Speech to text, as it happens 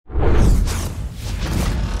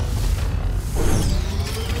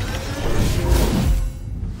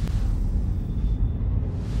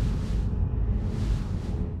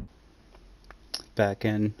back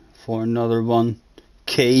in for another one.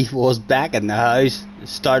 Key was back in the house,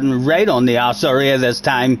 starting right on the ass area this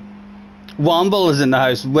time. Womble is in the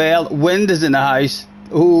house. Well, Wind is in the house.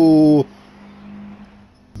 Ooh.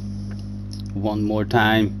 One more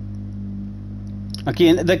time.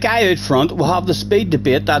 Again, the guy out front will have the speed to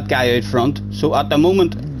beat that guy out front. So at the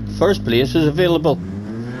moment, first place is available.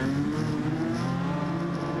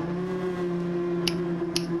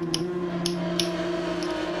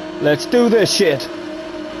 Let's do this shit.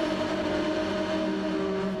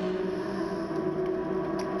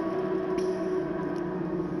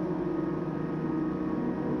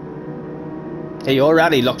 He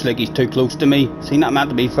already looks like he's too close to me. Is he not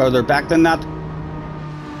meant to be further back than that?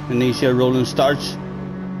 When these here rolling starts.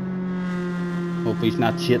 Hope he's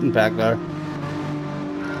not shitting back there.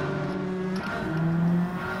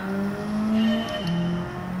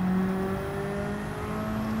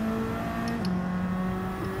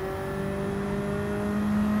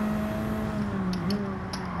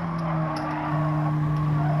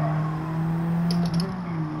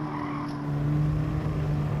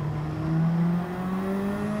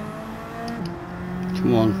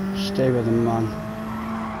 Come on, stay with him, man.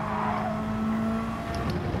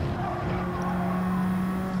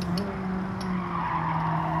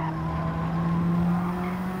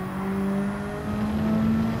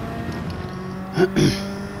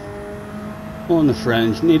 On the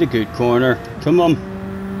fringe, need a good corner. Come on.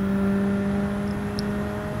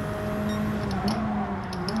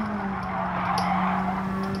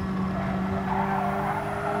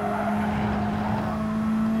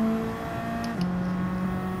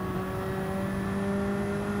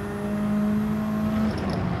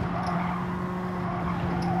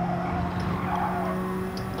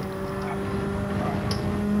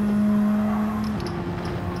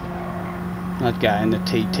 That guy in the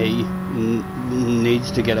TT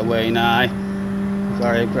needs to get away now.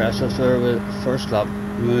 Very aggressive there with first lap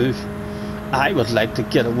move. I would like to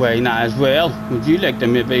get away now as well. Would you like to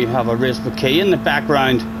maybe have a race with Key in the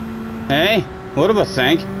background? Hey, what do I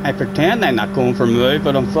think? I pretend I'm not going for a move,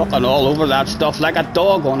 but I'm fucking all over that stuff like a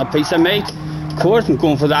dog on a piece of meat. Of course I'm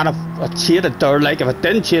going for that. I cheated there. Like if I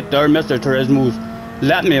didn't cheat there, Mr. Turismo's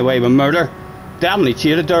let me away with murder. Definitely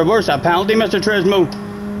cheated there. Where's that penalty, Mr. Turismo?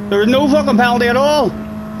 There was no fucking penalty at all.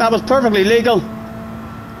 That was perfectly legal.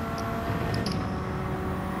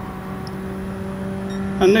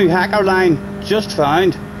 A new hacker line just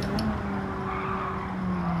found.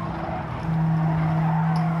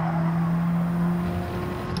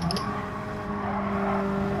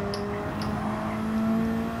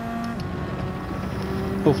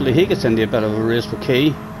 Hopefully he gets into a bit of a race with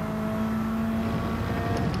Key.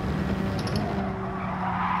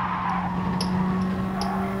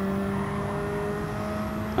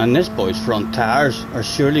 And this boy's front tyres are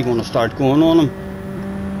surely going to start going on him.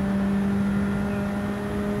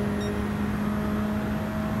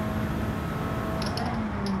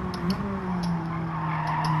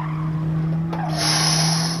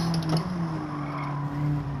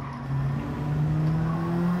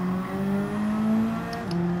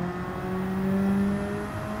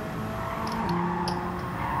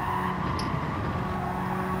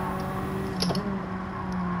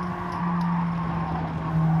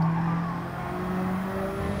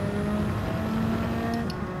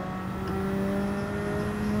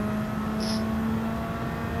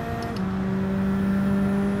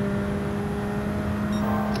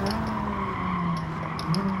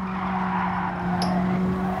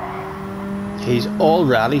 He's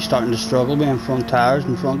already starting to struggle with front tyres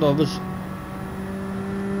in front of us.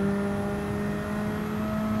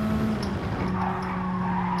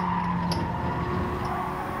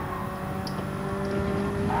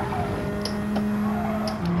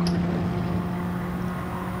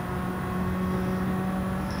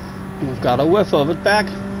 We've got a whiff of it back.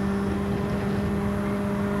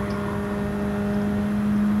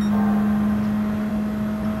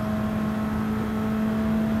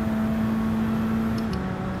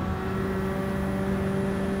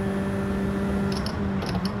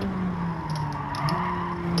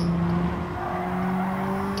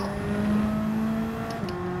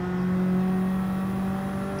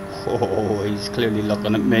 Oh, he's clearly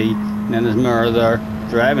looking at me and in his mirror there,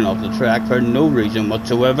 driving off the track for no reason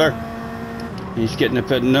whatsoever. He's getting a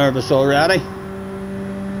bit nervous already.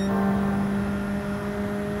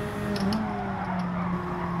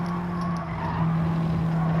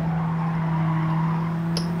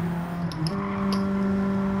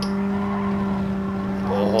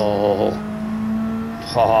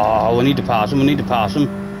 Oh, we need to pass him, we need to pass him.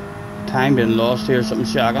 Time being lost here, something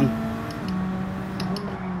shocking.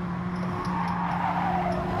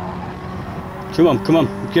 Come on, come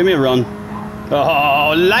on, give me a run.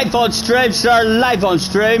 Oh, life on stream, sir, life on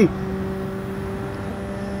stream.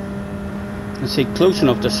 Is he close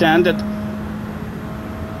enough to send it?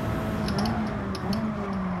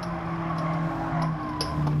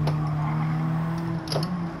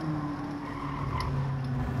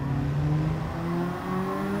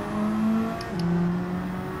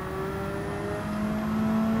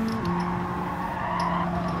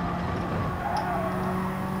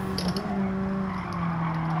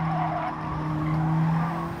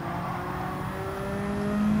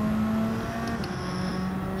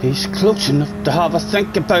 He's close enough to have a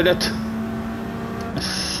think about it.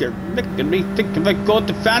 You're making me think about going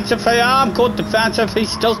defensive. I am going defensive. He's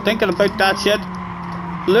still thinking about that shit.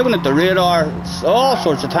 Looking at the radar, it's all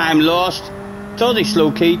sorts of time lost. Does he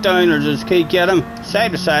slow key down or does key get him?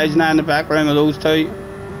 Side to side now in the background of those two.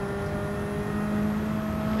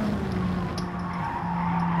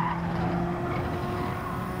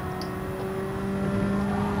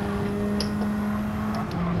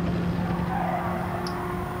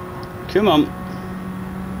 Come on.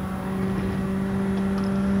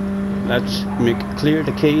 Let's make it clear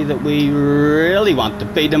to Key that we really want to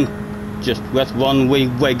beat him. Just with one wee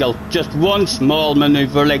wiggle. Just one small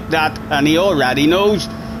manoeuvre like that. And he already knows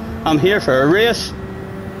I'm here for a race.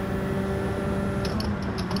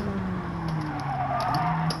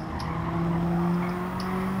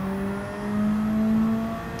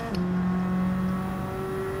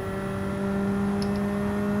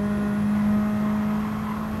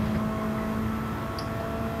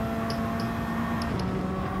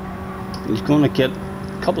 He's going to get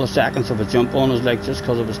a couple of seconds of a jump on his leg just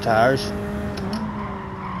because of his tyres.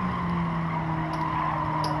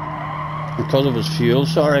 Because of his fuel,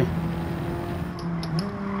 sorry.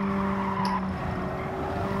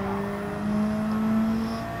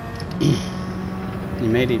 You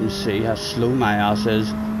might even see how slow my ass is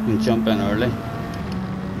in jumping early.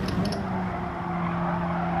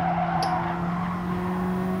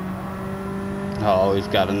 Oh, he's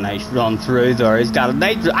got a nice run through there. He's got a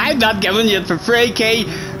nice... I'm not giving you it for free, Key.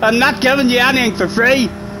 I'm not giving you anything for free.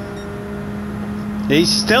 He's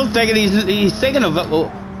still thinking... He's thinking of it.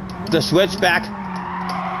 Oh, the switchback.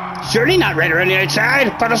 Surely not right around the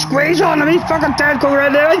outside. Put a squeeze on him. He's fucking dead going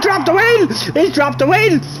right there. He dropped the wheel. He's dropped the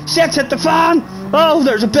wheel. Sets hit the fan. Oh,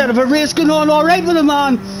 there's a bit of a race going on all right with him,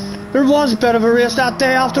 man. There was a bit of a race that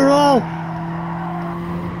day after all.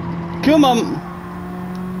 Come on.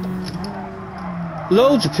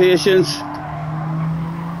 Loads of patience.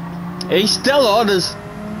 He's still on us.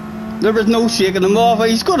 There was no shaking him off.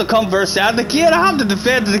 He's going to come for a set again. I have to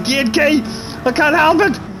defend it again, Key. I can't help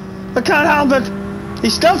it. I can't help it.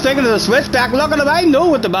 He's still thinking of the switchback. Look at him. I know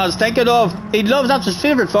what the man's thinking of. He loves, that's his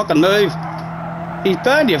favourite fucking move. He's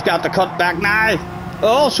bound you've got to cut back now.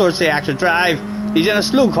 All sorts of extra drive. He's in a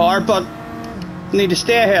slow car, but you need to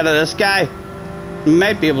stay ahead of this guy. You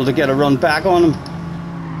might be able to get a run back on him.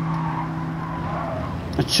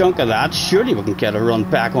 A chunk of that, surely we can get a run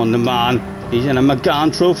back on the man. He's in a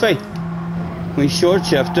McGann trophy. We short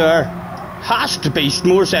shift there. Has to be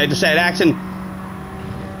more side to side action.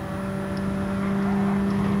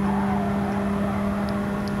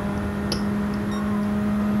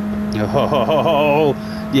 Oh,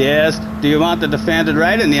 yes. Do you want to defend it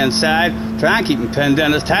right on the inside? Try and keep him pinned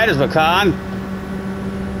in as tight as we can.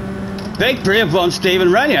 Big brave one,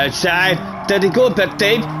 Stephen, round the outside. Did he go a bit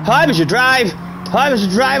deep? How was your drive? How was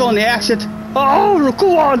the drive on the exit? Oh,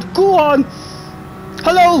 go on, go on.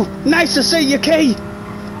 Hello, nice to see you, Key.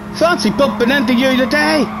 Fancy bumping into you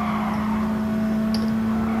today.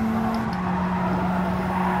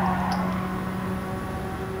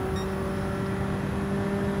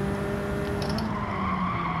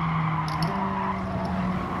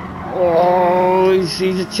 Oh,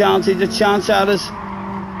 he's a chance at us.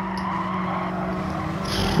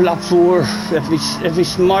 Lap 4, if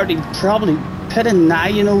he's smart, he'd probably pit in now,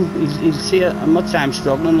 you know. He'll see how much I'm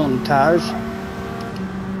struggling on the tyres.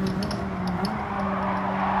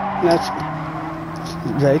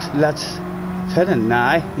 Let's pit in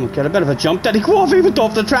now. We'll get a bit of a jump. Did he go off even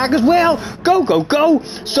off the track as well? Go, go, go!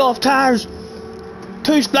 Soft tyres.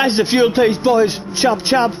 2 splashes of fuel, please, boys. Chop,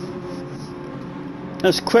 chop.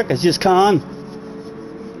 As quick as you can.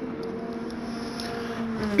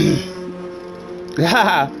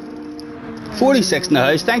 Haha. 46 in the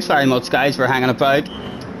house. Thanks very much, guys, for hanging about.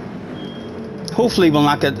 Hopefully we'll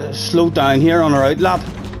not get slowed down here on our outlap,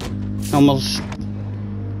 and we'll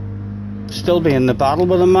still be in the battle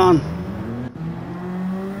with him, man.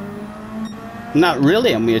 Not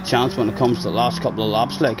really, and we had a chance when it comes to the last couple of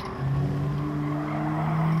laps, like.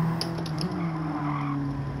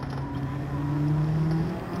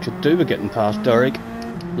 Could do with getting past Derek.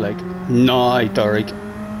 Like, no, Derek.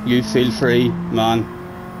 You feel free, man,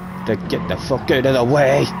 to get the fuck out of the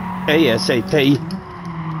way. ASAP.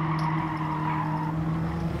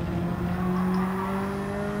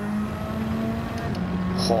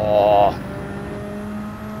 Oh.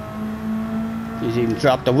 He's even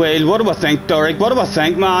dropped the wheel. What do I think, Derek? What do I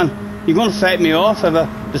think, man? You gonna fight me off if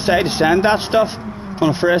I decide to send that stuff on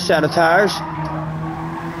a fresh set of tires?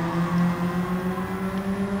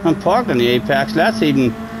 I'm parked in the apex. Let's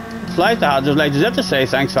even flight the hazard light as if to say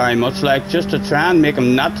thanks very much, like just to try and make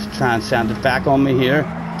him not try and send it back on me here.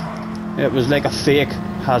 It was like a fake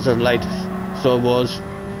hazard light, so it was.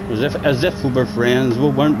 As if we were friends. We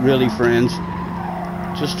weren't really friends.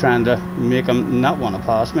 Just trying to make him not want to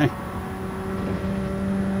pass me.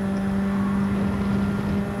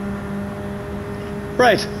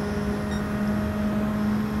 Right.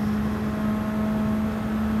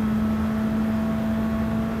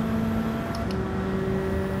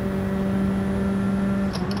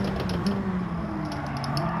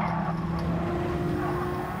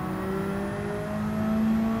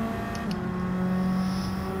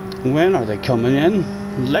 When are they coming in?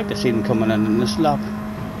 I'd like to see them coming in this lap.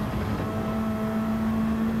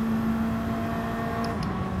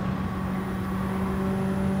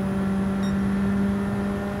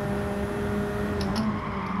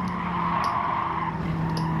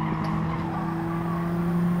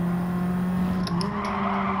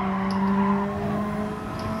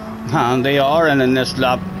 And they are in this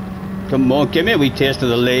lap. Come on, give me a wee taste of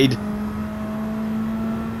the lead.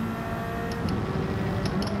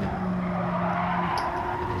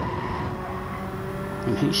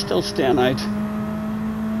 And he's still staying out.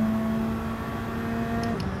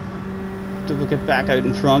 Do we get back out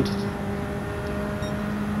in front?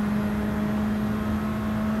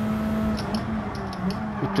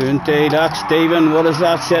 We do indeed. That's Stephen. What is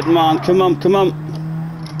that shit, man? Come on, come on.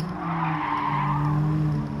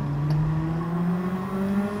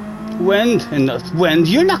 Wind in the wind.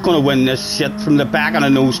 You're not going to win this shit from the back on a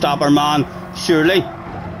no stopper, man. Surely.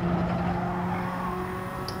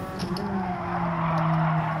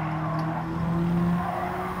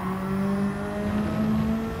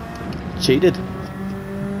 Cheated.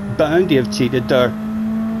 Bound to have cheated there.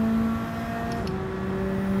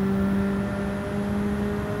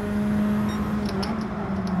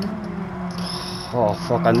 Oh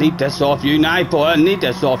fuck, I need this off you now, boy. I need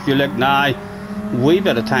this off you, look now. Wee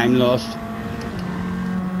bit of time lost.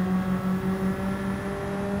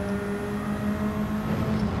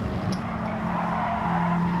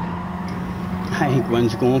 I think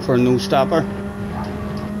Wynn's going for a no stopper.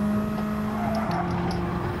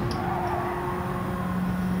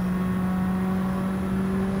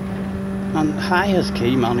 And how has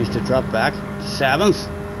Key managed to drop back? 7th.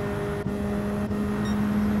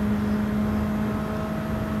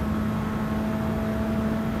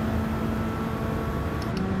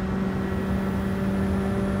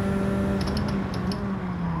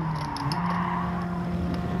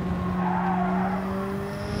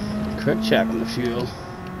 Quick check on the fuel.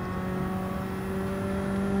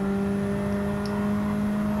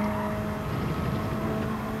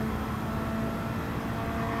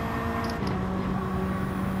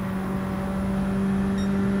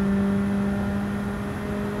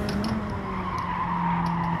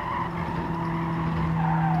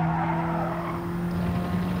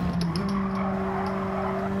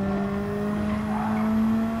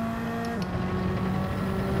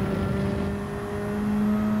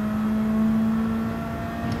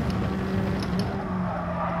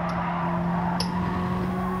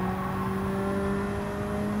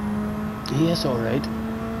 He is alright.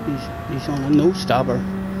 He's on a no stopper.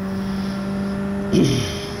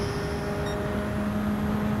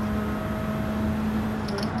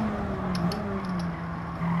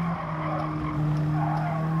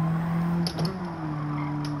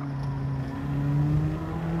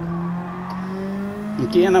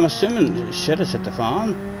 Again, I'm assuming shit is at the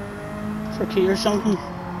fan for Key or something.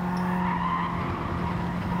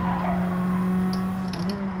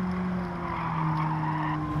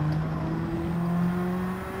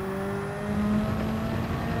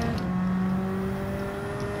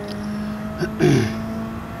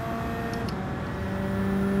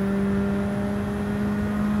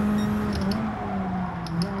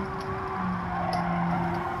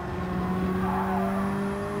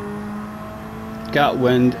 Got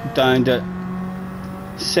wind down to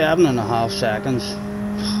 7.5 seconds.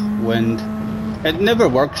 Wind. It never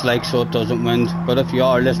works like so it doesn't wind, but if you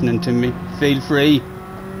are listening to me, feel free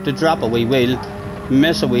to drop a wee wheel,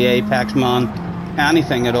 miss a wee apex, man,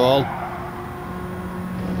 anything at all.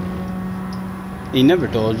 He never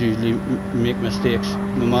does usually make mistakes,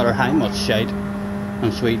 no matter how much shite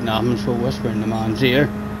and sweet nothings for whispering in the man's ear.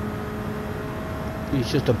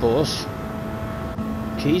 He's just a boss.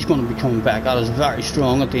 He's going to be coming back at us very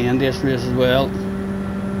strong at the end of this race as well.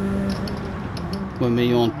 With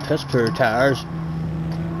me on piss poor tyres,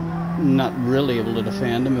 not really able to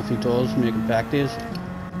defend him if he does make it back to us.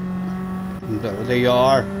 And there they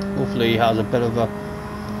are. Hopefully he has a bit of a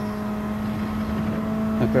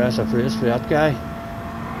aggressive race for that guy.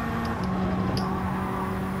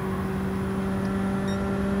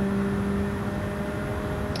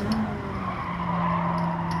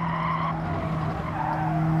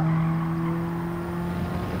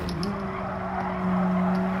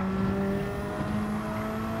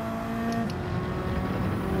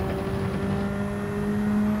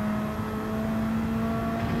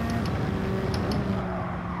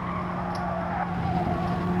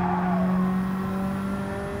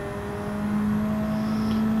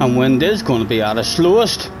 And wind is going to be at its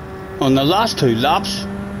slowest on the last 2 laps.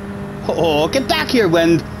 Oh, get back here,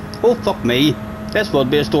 wind! Oh, fuck me. This would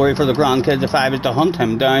be a story for the grandkids if I was to hunt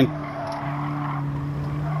him down.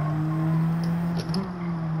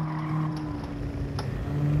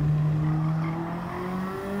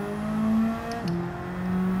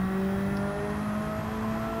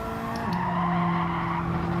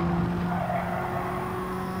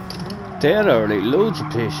 Dead early, loads of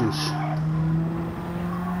patience.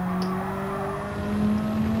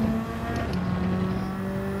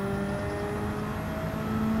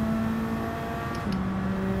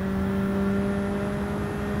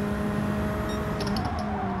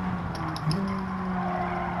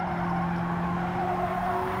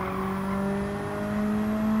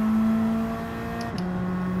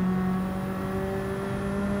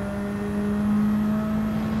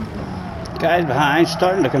 Guys behind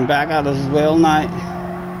starting to come back at us as well now.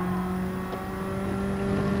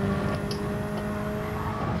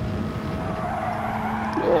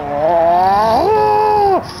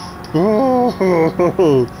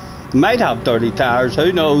 Oh, might have dirty tires,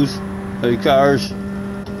 who knows? Who cares?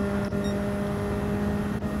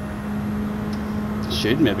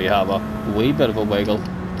 Should maybe have a wee bit of a wiggle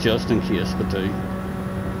just in case we do.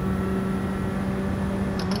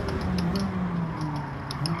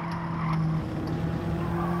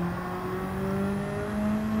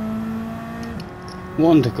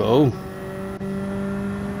 One to go.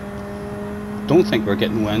 Don't think we're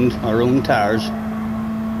getting wind. Our own tyres.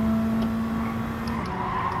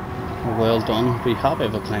 Well done. Be happy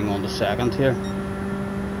if we cling on to second here.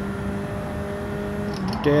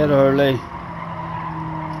 Dead early.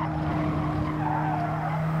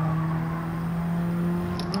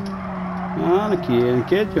 And again,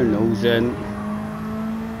 get your nose in.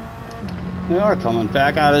 They are coming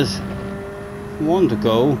back at us. One to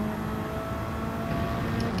go.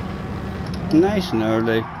 Nice and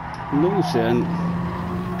early, loose in,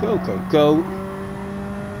 go, go, go.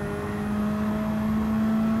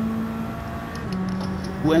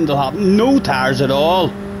 Wind will have no tyres at all.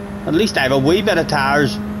 At least I have a wee bit of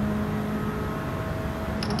tyres.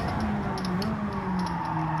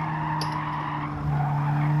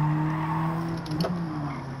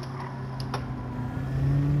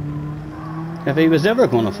 If he was ever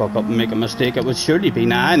going to fuck up and make a mistake, it would surely be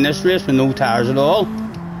now in this race with no tyres at all.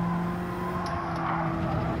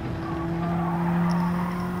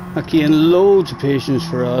 Again, loads of patience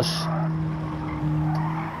for us.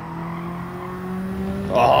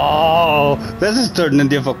 Oh, this is turning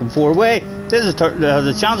into a fucking 4-way. This is has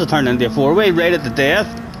a chance of turning into a 4-way right at the death.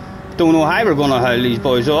 Don't know how we're going to haul these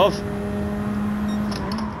boys off.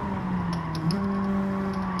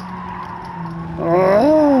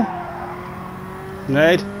 Oh.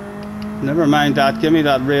 Right, never mind that. Give me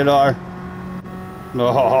that radar.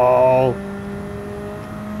 Oh.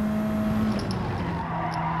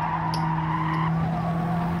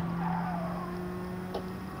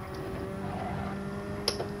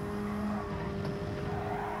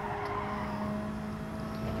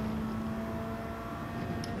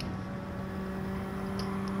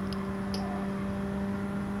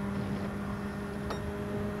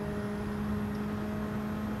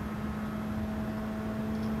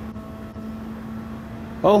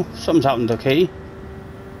 Oh, something's happened to Key.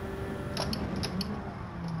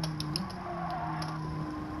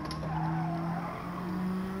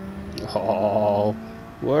 Oh,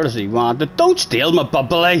 where does he want it? Don't steal my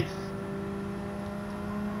bubbly!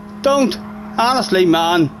 Don't! Honestly,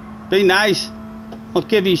 man, be nice. I'll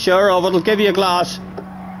give you a share of it, I'll give you a glass.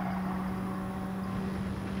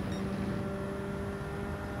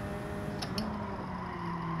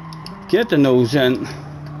 Get the nose in.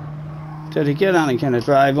 Did he get any kind of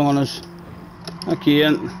drive on us?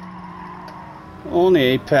 Again. On the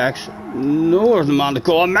apex. Nowhere's the man to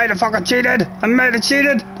go. I might have fucking cheated. I might have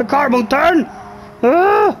cheated. The car won't turn.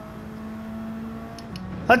 Ah!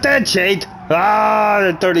 I did cheat. Ah,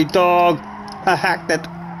 the dirty dog. I hacked it.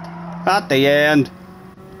 At the end.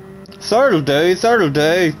 Third'll do. Third'll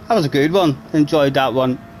do. That was a good one. Enjoyed that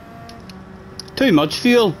one. Too much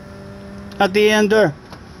fuel at the end there.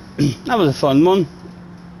 That was a fun one.